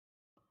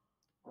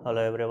Hello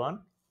everyone,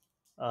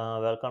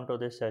 welcome to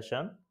this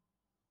session.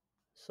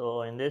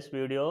 So in this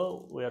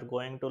video, we are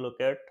going to look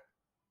at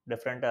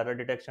different error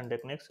detection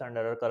techniques and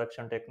error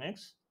correction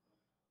techniques.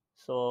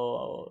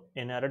 So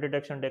in error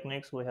detection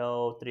techniques, we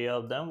have three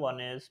of them. One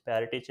is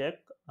parity check,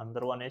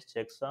 another one is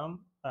checksum,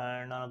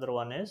 and another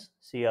one is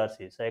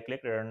CRC,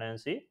 cyclic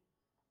redundancy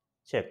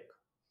check.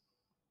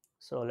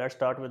 So let's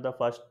start with the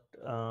first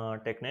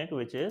technique,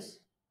 which is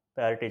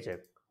parity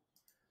check.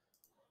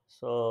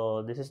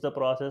 So this is the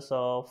process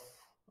of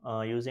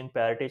using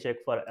parity check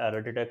for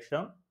error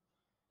detection.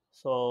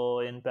 So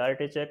in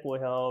parity check, we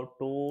have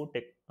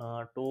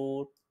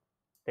two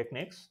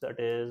techniques. That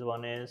is,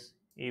 one is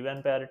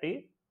even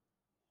parity,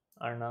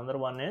 and another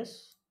one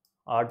is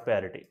odd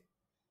parity.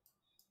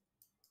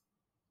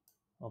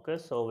 Okay,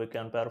 so we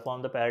can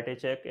perform the parity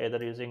check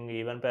either using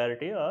even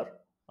parity or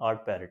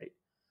odd parity.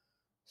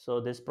 So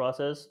this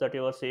process that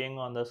you are seeing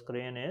on the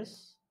screen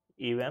is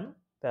even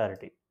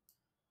parity.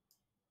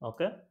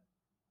 Okay,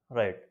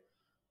 right.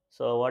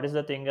 So what is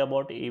the thing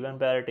about even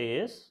parity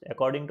is,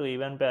 according to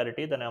even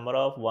parity, the number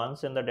of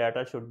ones in the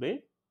data should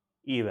be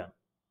even.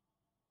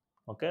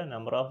 Okay,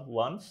 number of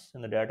ones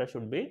in the data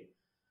should be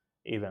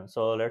even.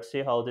 So let's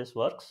see how this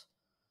works.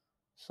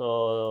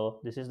 So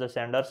this is the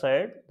sender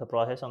side. The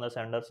process on the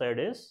sender side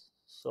is,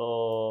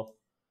 so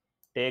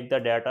take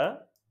the data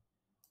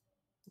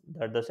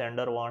that the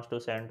sender wants to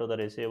send to the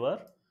receiver,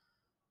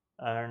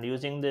 and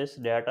using this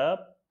data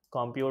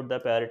compute the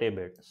parity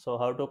bit. So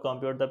how to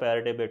compute the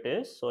parity bit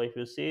is, so if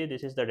you see,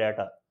 this is the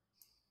data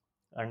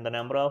and the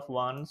number of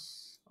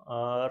ones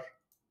are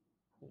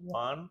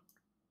 1,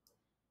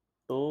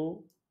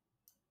 2,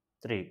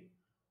 3.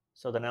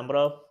 So the number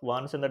of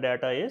ones in the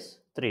data is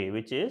 3,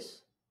 which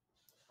is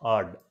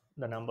odd.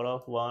 The number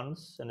of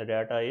ones in the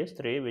data is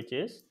 3, which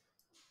is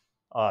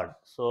odd.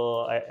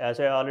 So as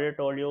I already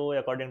told you,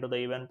 according to the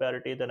even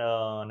parity, the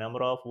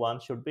number of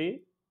ones should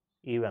be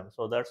even.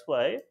 So that's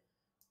why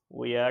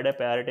we add a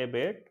parity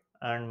bit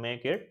and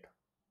make it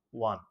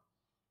 1.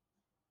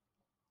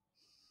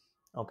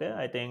 Okay,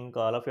 I think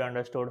all of you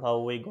understood how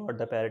we got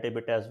the parity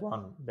bit as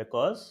 1,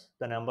 because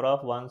the number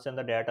of ones in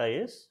the data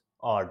is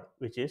odd,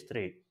 which is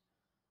 3.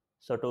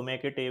 So to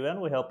make it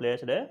even, we have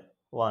placed a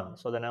 1.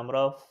 So the number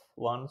of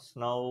ones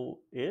now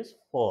is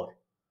 4,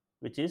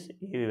 which is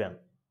even.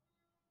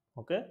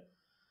 Okay,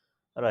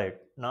 right.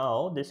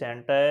 Now this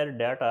entire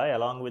data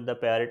along with the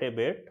parity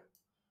bit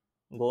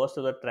goes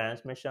to the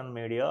transmission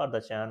media or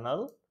the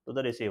channel to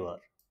the receiver.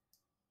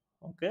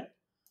 Okay,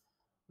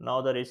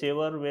 now the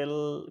receiver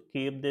will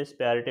keep this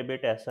parity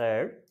bit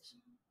aside.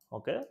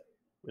 Okay,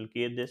 will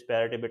keep this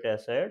parity bit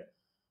aside,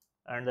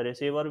 and the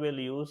receiver will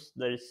use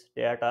this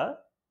data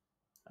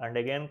and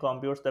again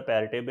computes the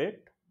parity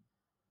bit.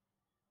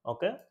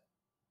 Okay,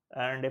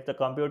 and if the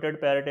computed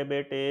parity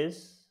bit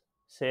is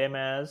same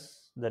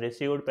as the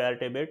received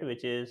parity bit,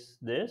 which is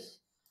this,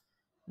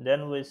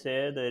 then we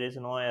say there is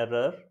no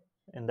error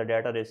in the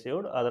data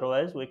received,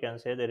 otherwise we can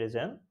say there is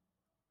an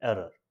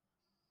error.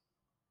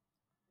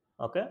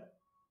 Okay,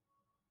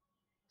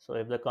 so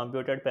if the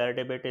computed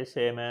parity bit is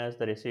same as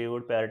the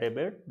received parity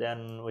bit,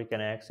 then we can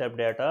accept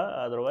data,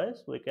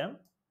 otherwise we can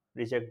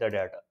reject the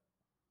data.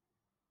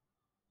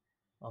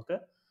 Okay,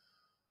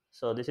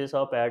 so this is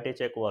how parity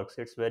check works.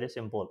 It's very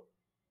simple.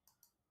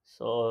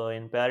 So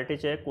in parity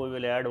check, we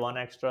will add one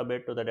extra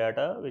bit to the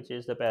data, which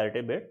is the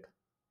parity bit.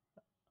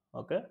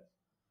 Okay,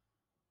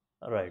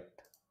 right.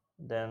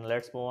 Then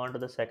let's move on to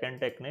the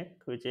second technique,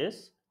 which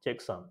is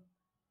checksum.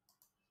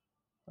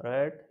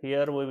 Right,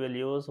 here we will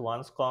use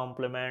ones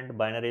complement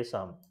binary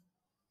sum.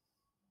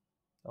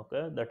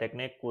 Okay, the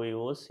technique we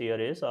use here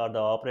is, or the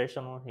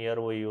operation here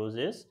we use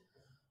is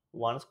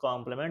ones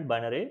complement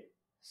binary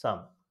sum.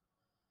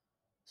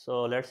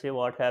 So let's see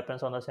what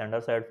happens on the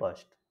sender side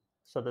first.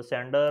 So the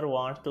sender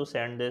wants to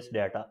send this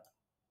data.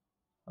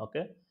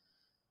 Okay,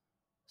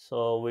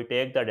 so we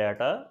take the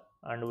data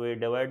and we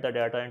divide the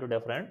data into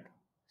different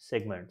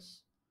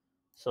segments.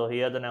 So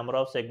here the number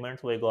of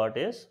segments we got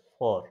is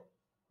 4.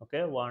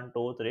 Okay, 1,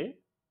 2, 3,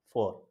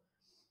 4.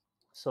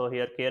 So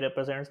here K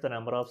represents the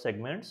number of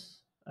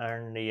segments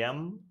and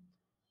M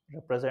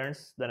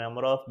represents the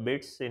number of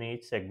bits in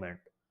each segment.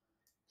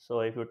 So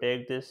if you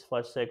take this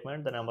first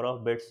segment, the number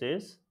of bits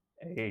is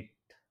 8.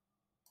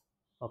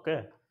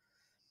 Okay.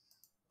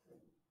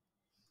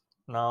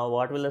 Now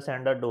what will the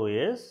sender do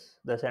is,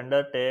 the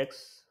sender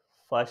takes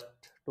first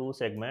two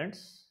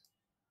segments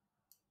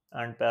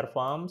and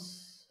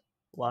performs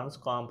ones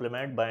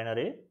complement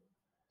binary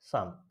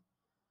sum.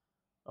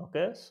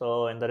 Okay,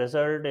 so in the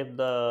result, if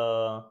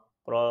the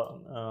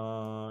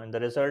in the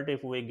result,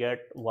 if we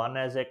get 1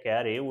 as a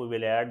carry, we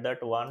will add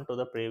that 1 to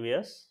the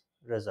previous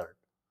result.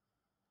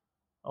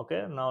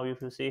 Okay, now if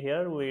you see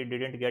here, we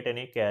didn't get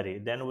any carry.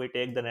 Then we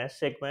take the next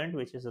segment,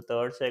 which is the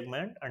third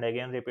segment, and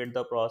again repeat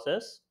the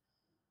process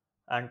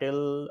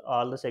until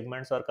all the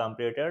segments are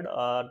completed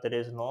or there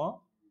is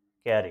no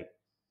carry.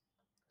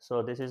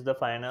 So this is the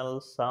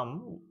final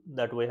sum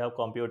that we have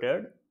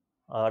computed,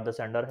 or the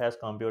sender has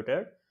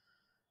computed.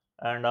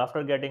 And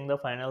after getting the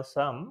final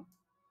sum,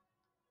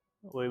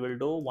 we will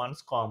do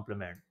ones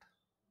complement.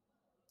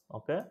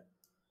 Okay,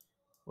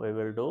 we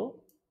will do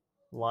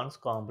ones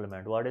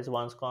complement. What is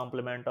ones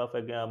complement of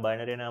a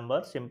binary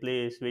number?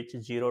 Simply switch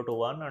 0 to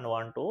 1 and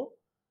 1 to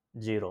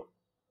 0.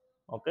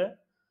 Okay,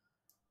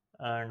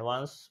 and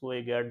once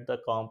we get the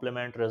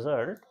complement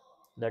result,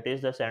 that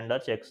is the sender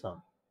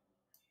checksum.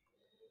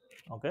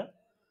 Okay,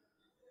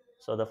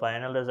 so the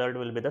final result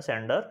will be the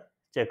sender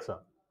checksum.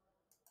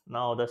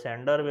 Now the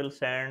sender will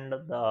send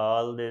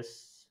all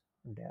this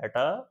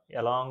data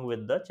along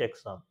with the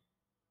checksum.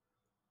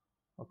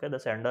 Okay, the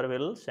sender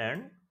will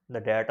send the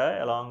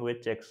data along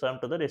with checksum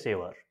to the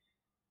receiver.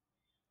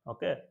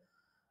 Okay,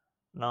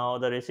 now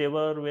the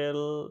receiver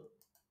will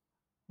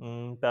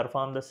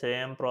perform the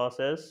same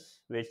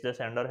process which the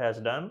sender has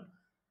done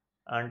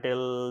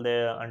until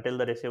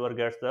the receiver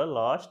gets the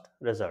last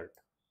result,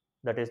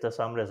 that is the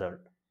sum result.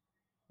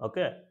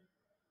 Okay,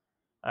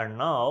 and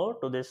now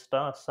to this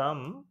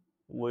sum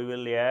we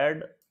will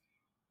add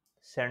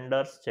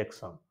sender's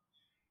checksum.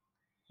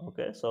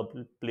 Okay, so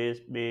please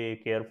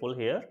be careful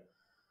here.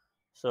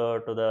 So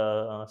to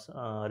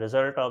the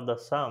result of the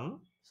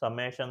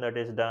summation that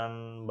is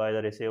done by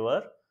the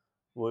receiver,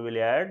 we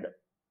will add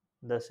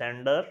the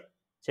sender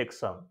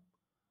checksum.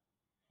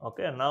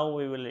 Okay, now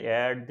we will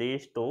add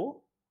these two,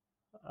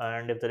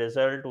 and if the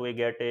result we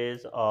get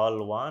is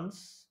all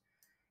ones,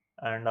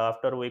 and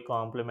after we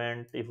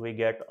complement, if we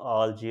get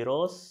all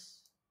zeros,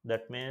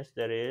 that means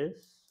there is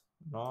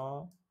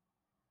no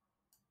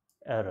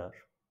error.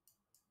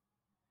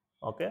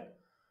 Okay,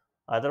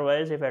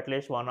 otherwise if at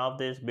least one of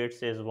these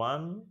bits is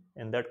 1,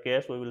 in that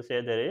case we will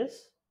say there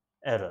is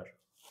error.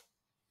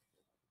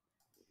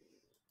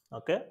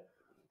 Okay,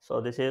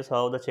 so this is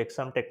how the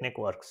checksum technique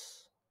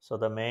works. So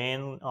the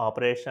main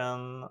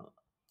operation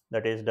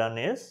that is done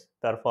is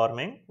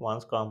performing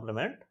ones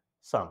complement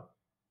sum.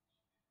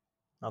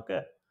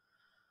 Okay,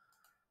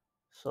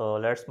 so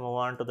let's move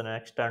on to the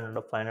next and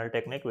the final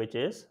technique, which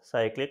is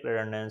cyclic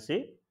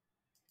redundancy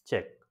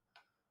check.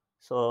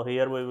 So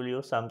here we will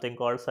use something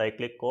called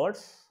cyclic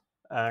codes,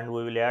 and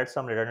we will add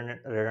some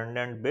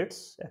redundant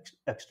bits,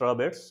 extra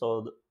bits.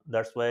 So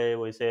that's why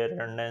we say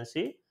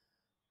redundancy.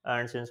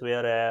 And since we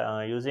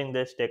are using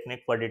this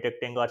technique for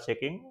detecting or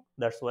checking,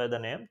 that's why the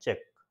name check,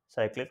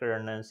 cyclic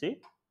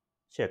redundancy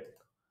check.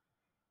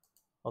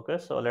 Okay,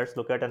 so let's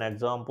look at an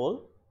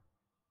example.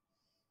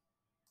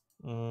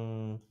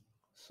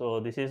 So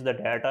this is the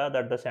data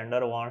that the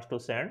sender wants to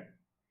send.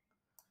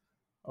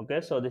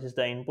 Okay, so this is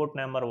the input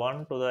number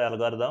 1 to the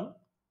algorithm,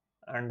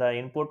 and the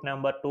input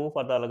number 2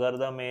 for the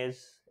algorithm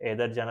is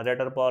either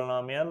generator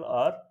polynomial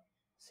or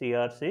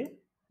CRC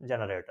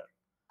generator.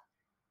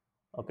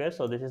 Okay,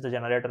 so this is the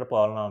generator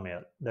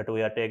polynomial that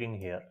we are taking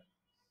here.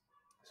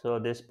 So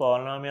this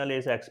polynomial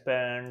is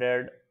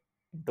expanded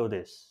to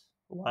this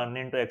 1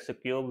 into x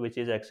cube, which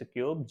is x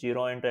cube,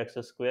 0 into x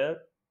square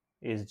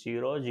is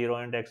 0,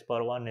 0 into x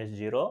power 1 is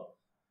 0,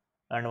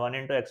 and 1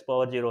 into x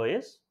power 0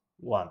 is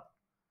 1.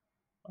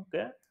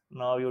 Okay,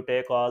 now you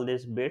take all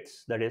these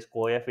bits, that is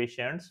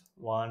coefficients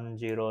 1,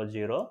 0,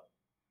 0,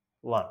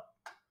 1.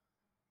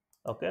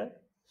 Okay,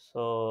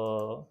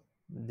 so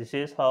this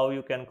is how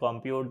you can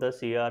compute the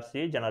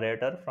CRC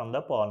generator from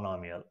the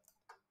polynomial.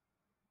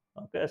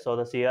 Okay, so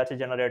the CRC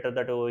generator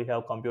that we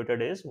have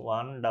computed is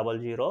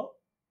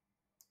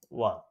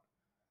 1001,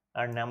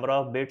 and number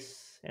of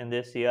bits in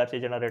this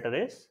CRC generator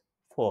is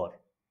 4.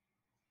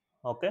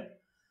 Okay,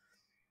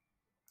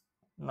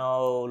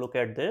 now look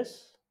at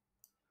this.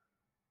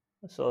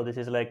 So this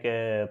is like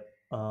a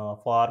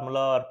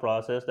formula or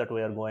process that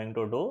we are going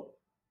to do.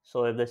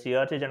 So if the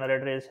CRC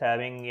generator is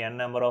having n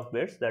number of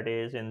bits, that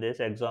is in this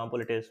example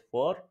it is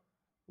 4,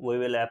 we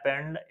will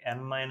append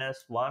n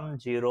minus 1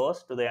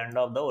 zeros to the end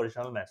of the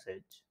original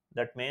message.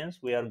 That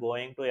means we are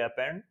going to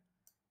append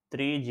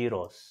 3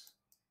 zeros.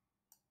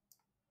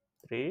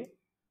 3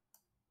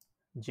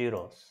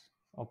 zeros.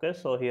 Okay,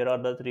 so here are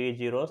the 3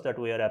 zeros that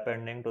we are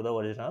appending to the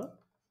original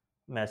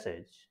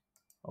message.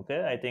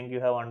 Okay, I think you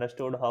have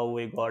understood how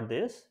we got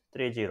these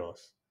 3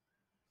 zeros.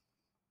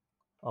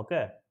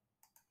 Okay,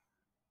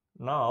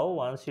 now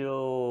once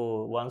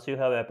you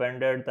have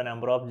appended the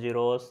number of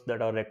zeros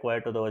that are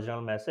required to the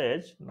original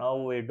message, now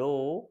we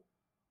do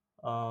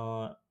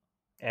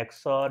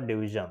XOR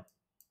division.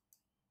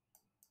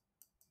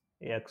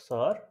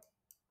 XOR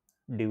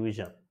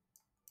division.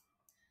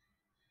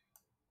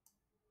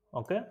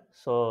 Okay,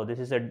 so this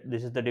is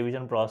the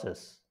division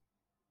process.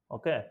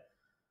 Okay,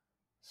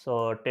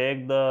 so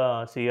take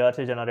the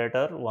CRC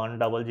generator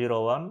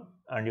 1001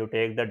 and you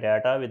take the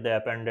data with the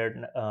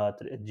appended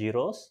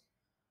zeros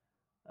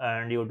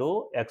and you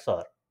do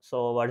XOR.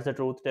 So what is the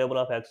truth table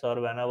of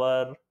XOR?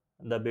 Whenever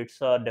the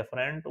bits are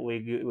different,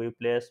 we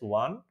place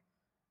 1.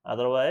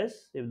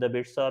 Otherwise, if the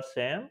bits are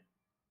same,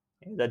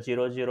 either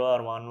 0 0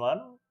 or 1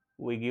 1,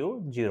 we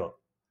give 0.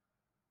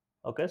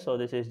 Okay, so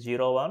this is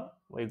 0 1,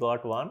 we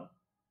got 1,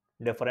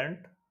 different,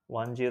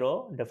 1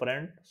 0,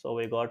 different, so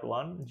we got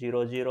 1,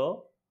 0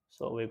 0,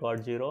 so we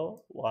got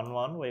 0, 1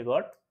 1, we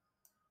got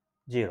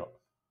 0,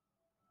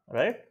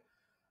 right?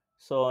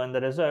 So in the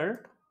result,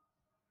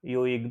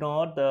 you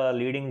ignore the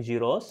leading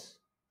zeros.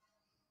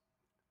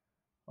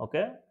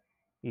 Okay,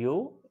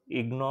 you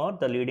ignore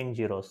the leading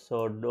zeros.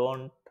 So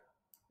don't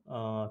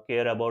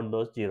care about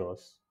those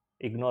zeros,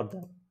 ignore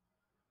them.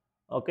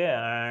 Okay,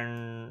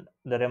 and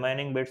the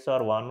remaining bits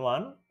are 1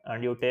 1,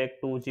 and you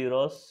take two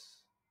zeros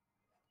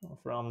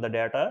from the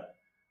data,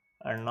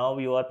 and now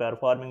you are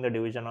performing the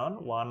division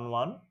on 1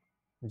 1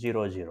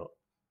 0 0.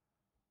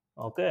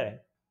 Okay,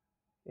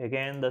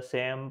 again the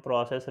same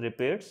process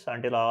repeats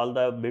until all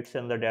the bits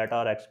in the data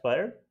are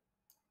expired,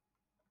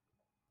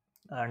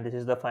 and this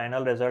is the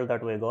final result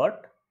that we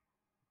got.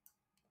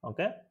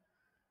 Okay,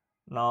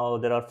 now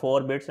there are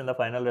 4 bits in the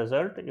final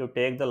result. You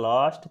take the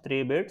last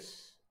 3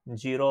 bits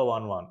 0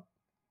 1 1.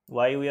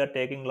 Why we are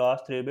taking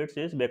last 3 bits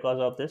is because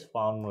of this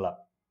formula.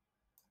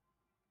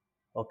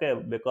 Okay,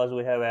 because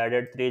we have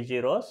added 3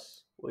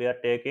 zeros, we are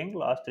taking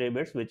last 3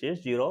 bits, which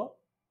is 0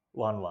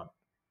 1 1.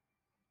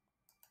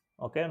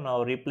 Okay,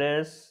 now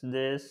replace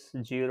this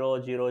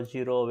 0 0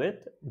 0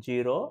 with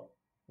 0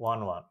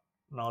 1 1.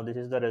 Now this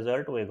is the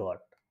result we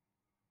got.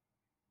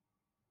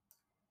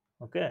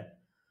 Okay,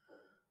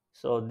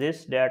 so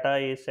this data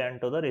is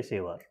sent to the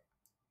receiver.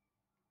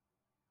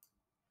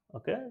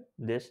 Okay,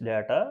 this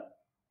data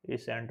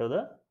is sent to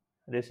the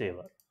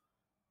receiver.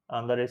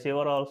 On the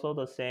receiver also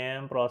the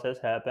same process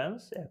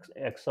happens,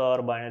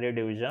 XOR binary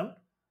division,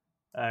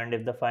 and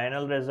if the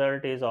final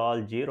result is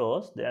all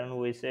zeros, then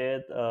we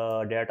say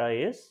data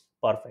is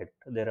perfect,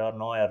 there are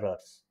no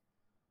errors.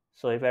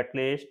 So if at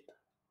least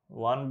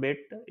one bit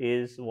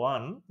is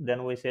 1,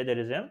 then we say there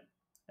is an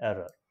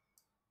error.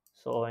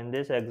 So in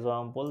this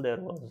example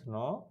there was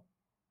no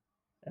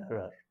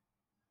error.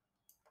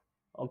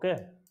 Okay,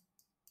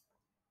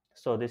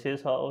 so this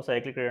is how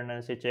cyclic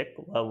redundancy check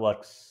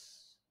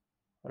works,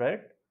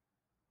 right?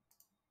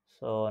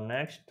 So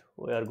next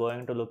we are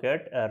going to look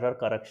at error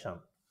correction.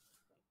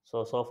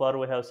 So far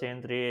we have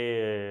seen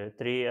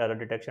three error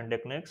detection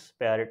techniques: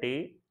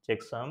 parity,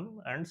 checksum,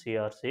 and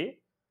CRC.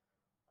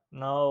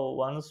 Now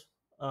once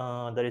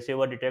the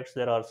receiver detects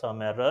there are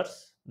some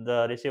errors,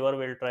 the receiver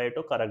will try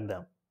to correct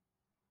them.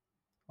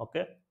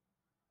 Okay,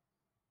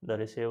 the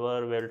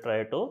receiver will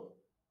try to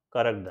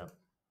correct them.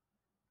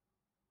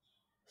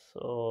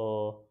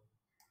 So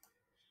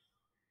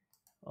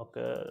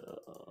okay,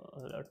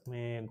 let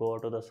me go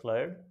to the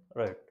slide.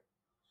 Right.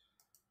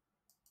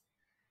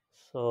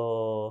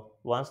 So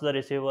once the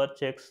receiver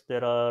checks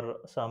there are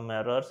some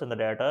errors in the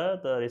data,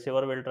 the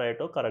receiver will try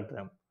to correct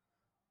them.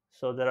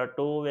 So there are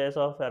two ways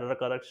of error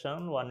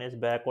correction. One is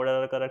backward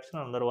error correction,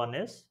 another one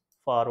is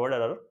forward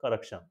error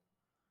correction.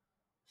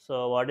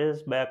 So what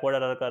is backward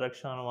error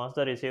correction? Once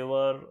the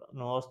receiver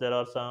knows there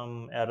are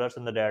some errors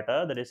in the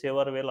data, the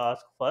receiver will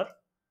ask for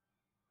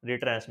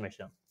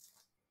retransmission.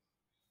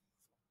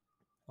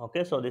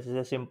 Okay, so this is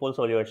a simple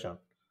solution.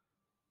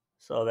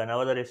 So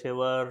whenever the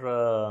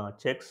receiver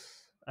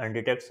checks and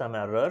detects some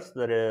errors,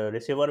 the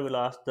receiver will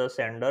ask the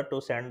sender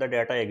to send the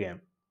data again.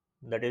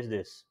 That is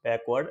this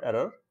backward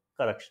error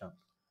correction.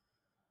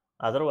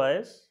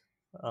 Otherwise,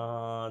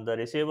 the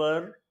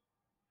receiver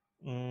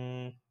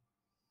mm,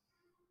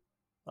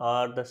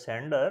 or the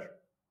sender,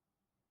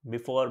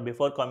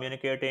 before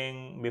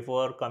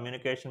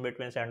communication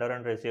between sender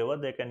and receiver,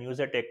 they can use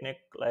a technique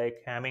like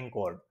Hamming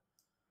code.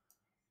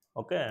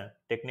 Okay,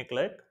 technique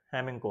like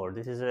Hamming code.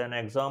 This is an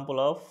example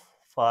of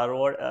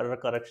forward error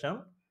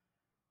correction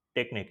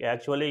technique.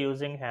 Actually,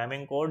 using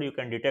Hamming code, you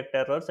can detect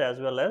errors as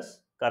well as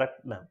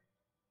correct them.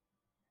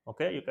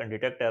 Okay, you can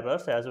detect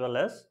errors as well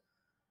as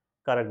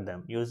correct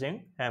them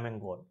using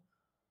Hamming code.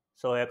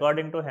 So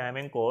according to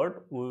Hamming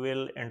code, we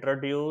will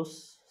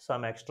introduce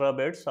some extra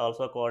bits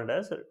also called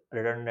as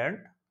redundant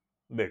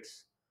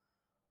bits.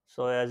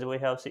 So as we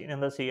have seen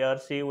in the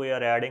CRC, we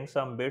are adding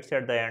some bits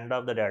at the end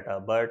of the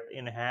data, but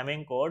in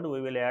Hamming code,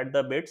 we will add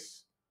the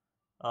bits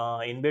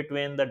in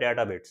between the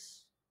data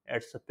bits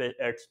at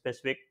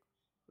specific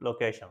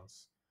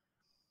locations.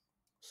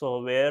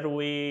 So where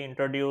we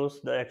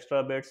introduce the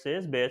extra bits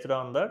is based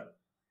on the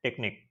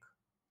technique,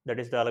 that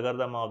is the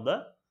algorithm of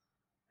the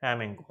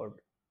Hamming code.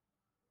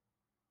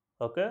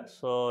 Okay,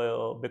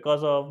 so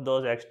because of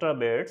those extra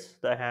bits,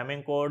 the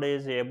Hamming code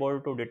is able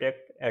to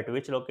detect at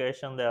which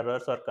location the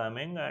errors are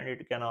coming, and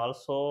it can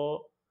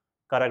also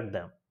correct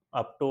them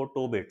up to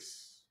 2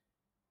 bits.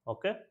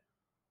 Okay,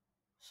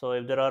 so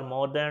if there are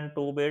more than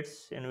 2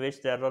 bits in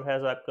which the error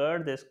has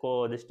occurred, this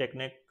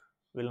technique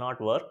will not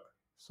work.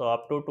 So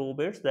up to 2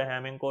 bits, the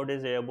Hamming code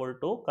is able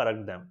to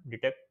correct them,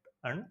 detect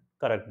and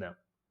correct them.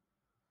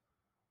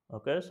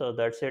 Okay, so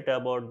that's it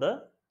about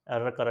the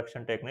error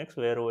correction techniques,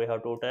 where we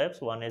have two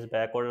types. One is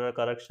backward error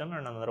correction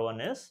and another one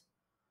is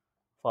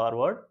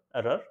forward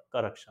error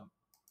correction.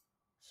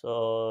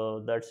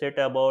 So that's it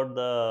about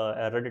the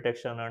error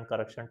detection and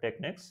correction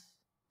techniques.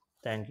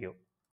 Thank you.